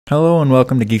Hello and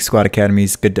welcome to Geek Squad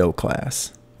Academy's Godot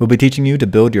class. We'll be teaching you to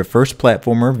build your first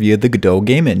platformer via the Godot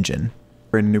game engine.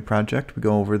 Create a new project. We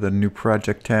go over the new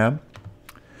project tab.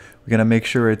 We're going to make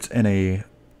sure it's in a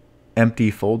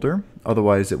empty folder,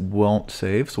 otherwise it won't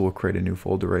save, so we'll create a new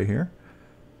folder right here.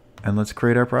 And let's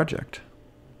create our project.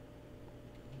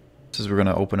 As we're going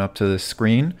to open up to this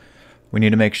screen, we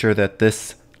need to make sure that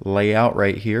this layout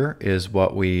right here is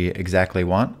what we exactly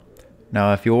want.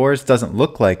 Now, if yours doesn't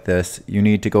look like this, you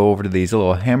need to go over to these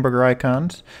little hamburger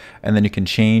icons, and then you can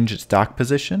change its dock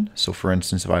position. So for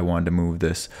instance, if I wanted to move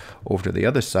this over to the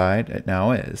other side, it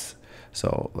now is.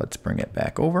 So let's bring it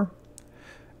back over.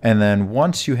 And then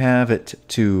once you have it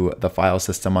to the file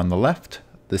system on the left,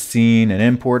 the scene and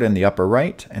import in the upper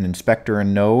right, and inspector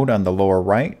and node on the lower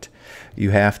right,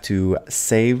 you have to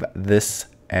save this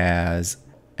as,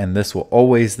 and this will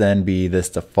always then be this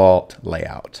default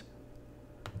layout.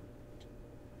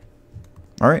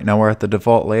 All right, now we're at the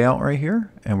default layout right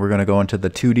here, and we're going to go into the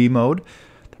 2D mode.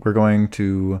 We're going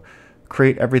to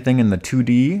create everything in the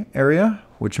 2D area,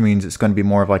 which means it's going to be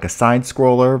more of like a side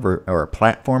scroller or a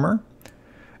platformer.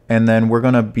 And then we're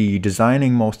going to be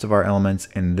designing most of our elements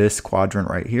in this quadrant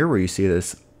right here, where you see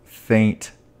this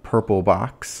faint purple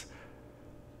box.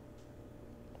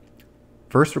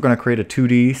 First, we're going to create a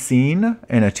 2D scene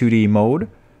in a 2D mode.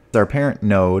 Our parent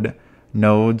node.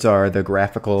 Nodes are the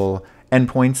graphical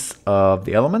endpoints of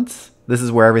the elements. This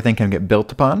is where everything can get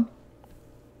built upon. I'm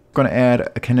going to add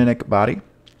a kinetic body.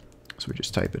 So we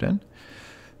just type it in.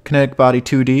 Kinetic body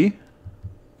 2D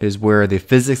is where the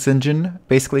physics engine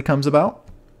basically comes about.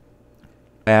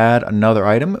 Add another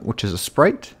item, which is a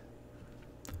sprite.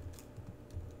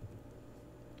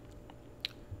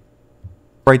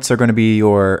 Sprites are going to be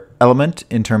your element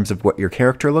in terms of what your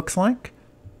character looks like.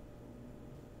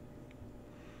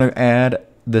 I'm going to add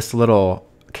this little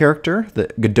character, the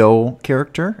Godot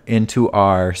character, into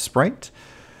our sprite,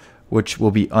 which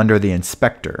will be under the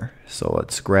inspector. So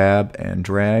let's grab and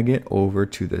drag it over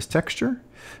to this texture.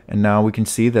 And now we can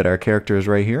see that our character is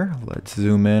right here. Let's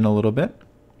zoom in a little bit.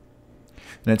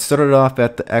 And it started off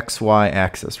at the XY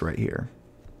axis right here.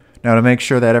 Now to make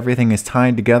sure that everything is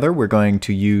tied together, we're going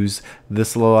to use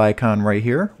this little icon right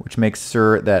here, which makes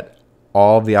sure that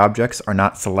all of the objects are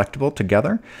not selectable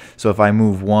together. So if I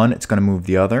move one, it's going to move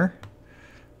the other.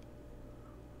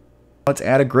 Let's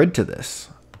add a grid to this.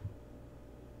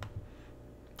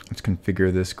 Let's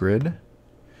configure this grid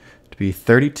to be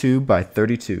 32 by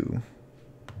 32.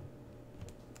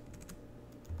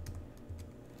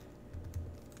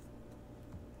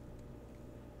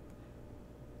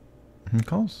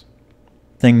 Okay.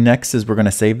 Thing next is we're going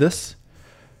to save this.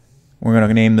 We're going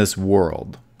to name this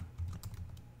world.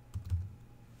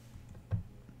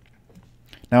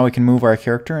 Now we can move our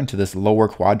character into this lower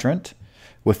quadrant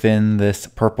within this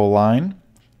purple line,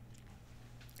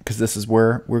 because this is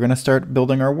where we're going to start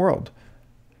building our world.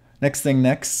 Next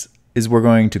is we're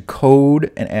going to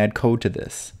code and add code to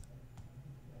this.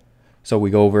 So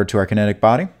we go over to our kinetic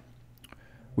body.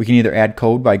 We can either add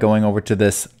code by going over to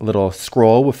this little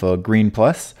scroll with a green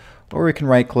plus, or we can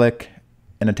right click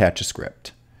and attach a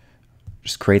script.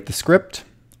 Just create the script.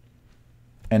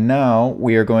 And now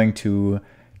we are going to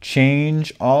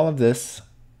change all of this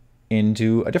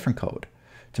into a different code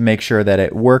to make sure that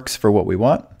it works for what we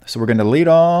want. So we're going to delete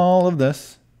all of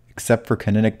this except for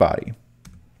kinetic body.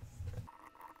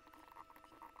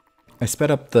 I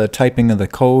sped up the typing of the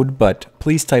code, but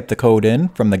please type the code in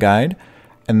from the guide.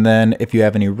 And then if you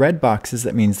have any red boxes,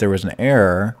 that means there was an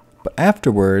error. But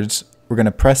afterwards, we're going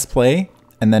to press play,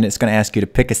 and then it's going to ask you to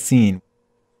pick a scene.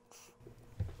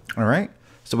 All right,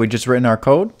 so we just written our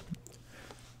code.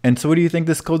 And so what do you think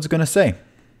this code's going to say?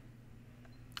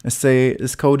 Let's say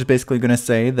this code is basically going to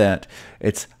say that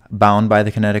it's bound by the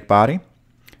kinetic body,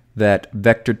 that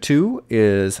vector 2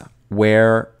 is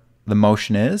where the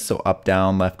motion is, so up,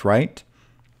 down, left, right.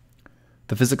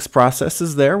 The physics process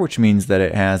is there, which means that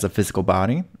it has a physical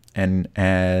body and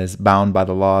is bound by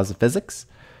the laws of physics.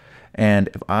 And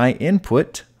if I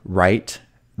input right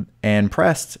and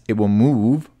pressed, it will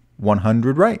move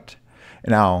 100 right.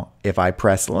 Now, if I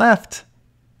press left,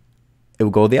 it will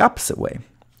go the opposite way.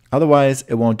 Otherwise,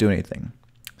 it won't do anything.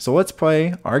 So let's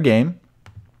play our game.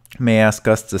 It may ask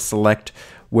us to select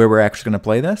where we're actually going to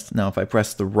play this. Now, if I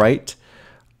press the right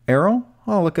arrow,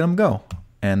 oh, look at him go.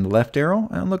 And the left arrow,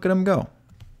 and look at him go.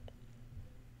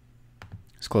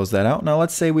 Let's close that out. Now,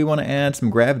 let's say we want to add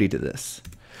some gravity to this.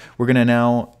 We're going to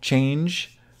now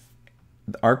change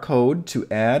our code to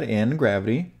add in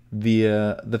gravity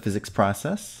via the physics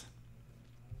process.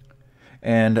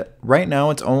 And right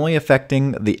now it's only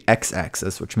affecting the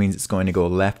x-axis, which means it's going to go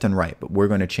left and right, but we're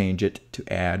going to change it to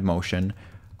add motion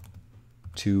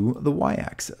to the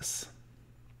y-axis.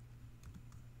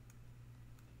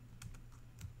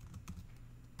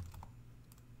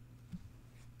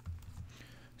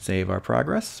 Save our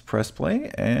progress, press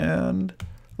play, and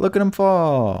look at him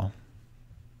fall.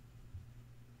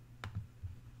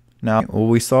 Now, well,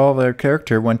 we saw their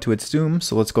character went to its doom,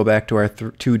 so let's go back to our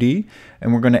 2D,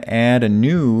 and we're going to add a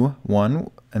new one,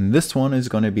 and this one is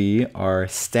going to be our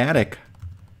static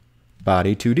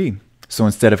body 2D. So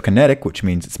instead of kinetic, which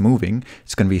means it's moving,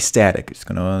 it's going to be static. It's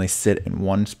going to only sit in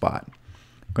one spot.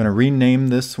 I'm going to rename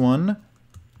this one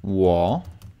wall,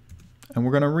 and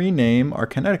we're going to rename our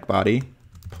kinetic body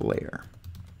player.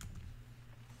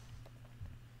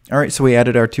 All right, so we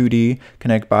added our 2D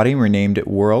kinetic body and renamed it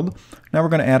world. Now we're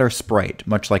going to add our sprite,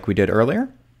 much like we did earlier.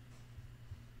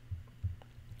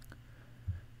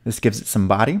 This gives it some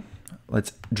body.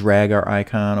 Let's drag our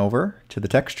icon over to the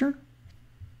texture.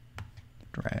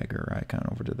 Drag our icon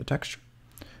over to the texture.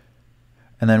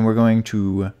 And then we're going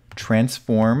to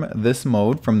transform this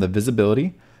mode from the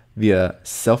visibility via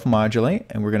self-modulate,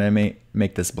 and we're going to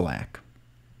make this black.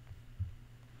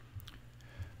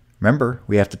 Remember,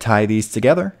 we have to tie these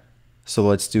together. So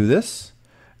let's do this,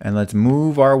 and let's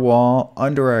move our wall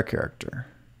under our character.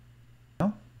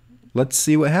 Now, let's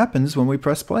see what happens when we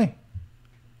press play.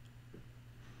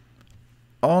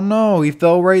 Oh no, he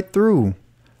fell right through.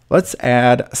 Let's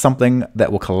add something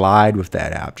that will collide with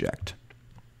that object.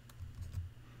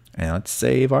 And let's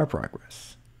save our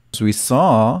progress. So we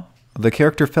saw the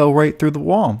character fell right through the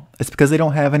wall. It's because they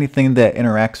don't have anything that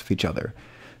interacts with each other.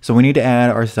 So we need to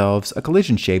add ourselves a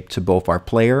collision shape to both our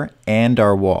player and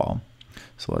our wall.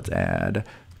 So let's add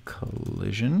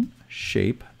collision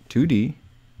shape 2D.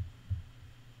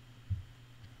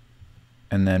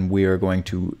 And then we are going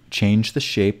to change the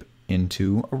shape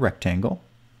into a rectangle.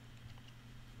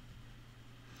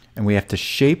 And we have to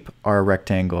shape our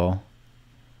rectangle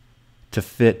to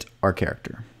fit our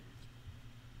character.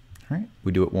 All right,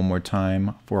 we do it one more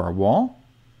time for our wall.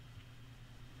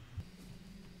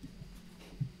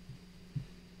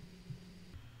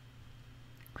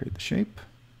 Create the shape.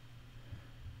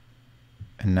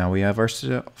 And now we have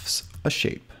ourselves a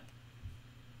shape.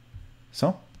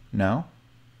 So now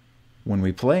when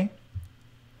we play,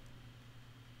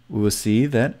 we will see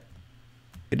that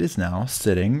it is now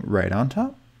sitting right on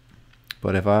top.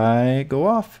 But if I go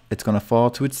off, it's going to fall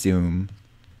to its doom.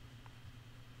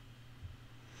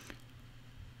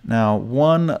 Now,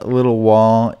 one little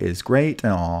wall is great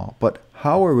and all, but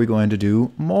how are we going to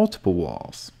do multiple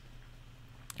walls?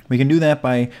 We can do that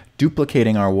by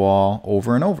duplicating our wall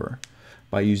over and over.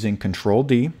 By using Control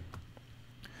D,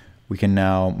 we can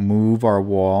now move our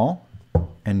wall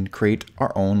and create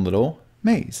our own little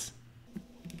maze.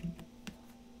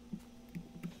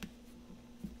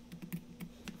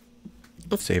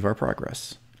 Let's save our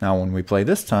progress. Now when we play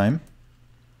this time,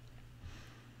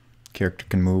 character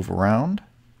can move around,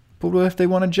 but what if they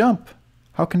want to jump?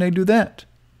 How can they do that?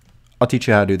 I'll teach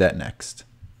you how to do that next.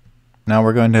 Now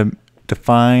we're going to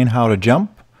define how to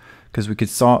jump, because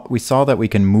we saw that we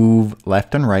can move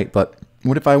left and right, but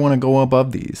what if I want to go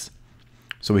above these?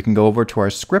 So we can go over to our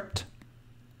script,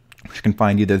 which can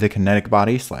find either the kinetic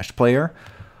body / player,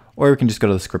 or we can just go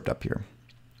to the script up here.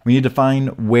 We need to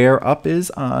find where up is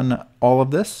on all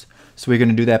of this, so we're going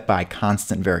to do that by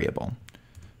constant variable.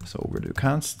 So we're going to do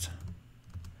const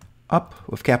up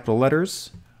with capital letters.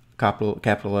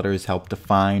 Capital letters help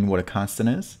define what a constant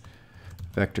is.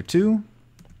 Vector 2.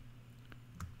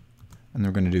 And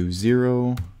we're going to do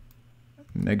 0,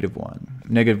 -1.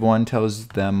 -1 tells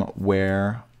them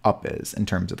where up is in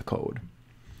terms of the code.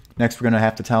 Next, we're going to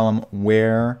have to tell them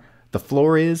where the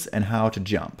floor is and how to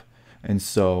jump. And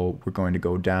so we're going to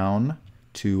go down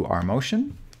to our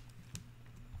motion.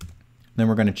 Then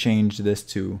we're going to change this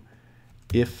to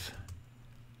if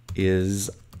is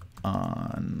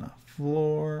on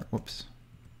floor. Whoops.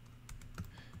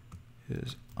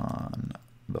 Is on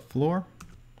the floor.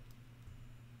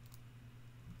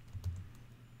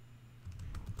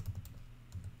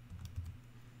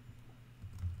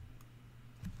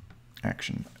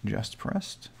 Action just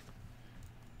pressed.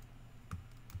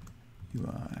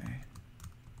 UI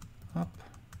up.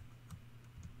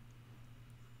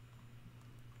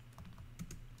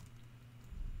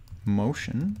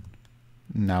 Motion.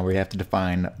 Now we have to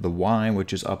define the Y,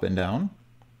 which is up and down,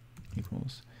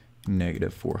 equals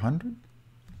 -400.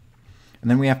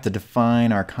 And then we have to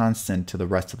define our constant to the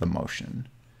rest of the motion.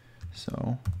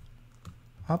 So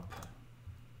up.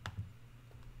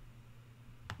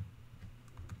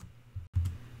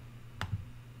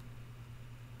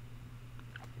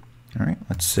 All right,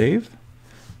 let's save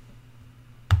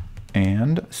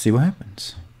and see what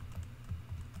happens.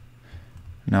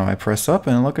 Now I press up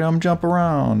and look at him jump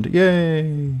around.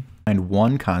 Yay! And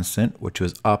one constant, which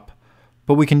was up,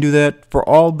 but we can do that for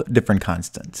all the different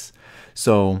constants.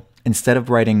 So instead of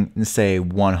writing, say,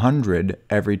 100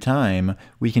 every time,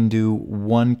 we can do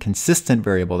one consistent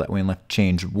variable that we only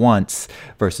change once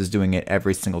versus doing it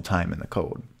every single time in the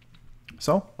code.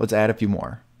 So let's add a few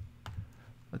more.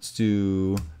 Let's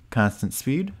do constant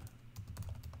speed.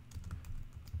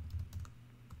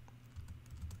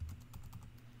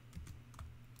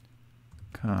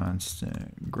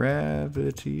 Constant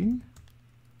gravity.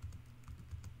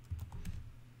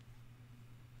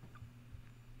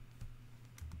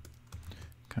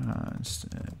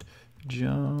 Constant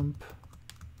jump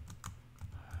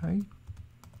height.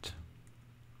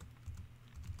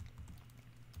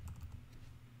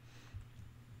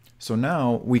 So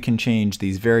now we can change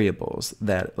these variables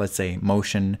that, let's say,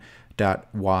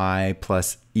 motion.y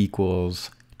plus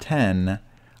equals 10.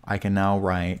 I can now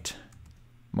write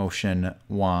motion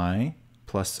y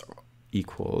plus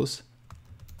equals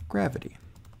gravity.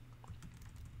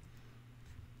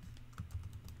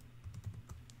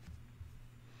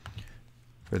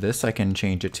 For this, I can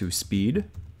change it to speed.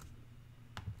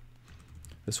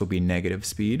 This will be negative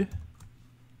speed.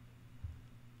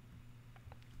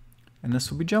 And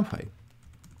this will be jump height.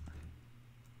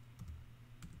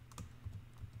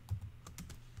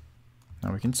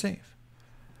 Now we can save.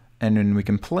 And then we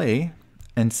can play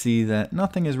and see that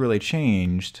nothing has really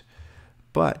changed,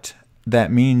 but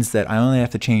that means that I only have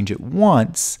to change it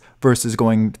once versus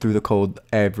going through the code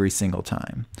every single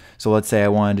time. So let's say I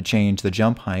wanted to change the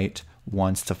jump height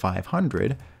once to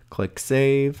 500, click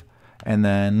save, and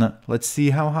then let's see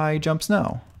how high he jumps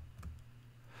now.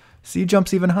 See, he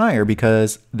jumps even higher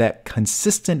because that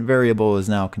consistent variable is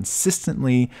now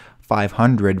consistently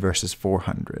 500 versus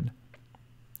 400.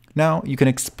 Now you can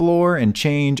explore and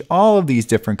change all of these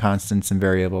different constants and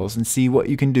variables and see what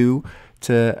you can do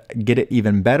to get it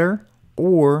even better,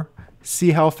 or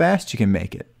see how fast you can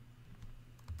make it.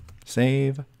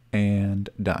 Save and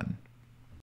done.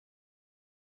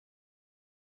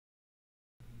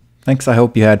 Thanks, I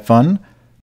hope you had fun.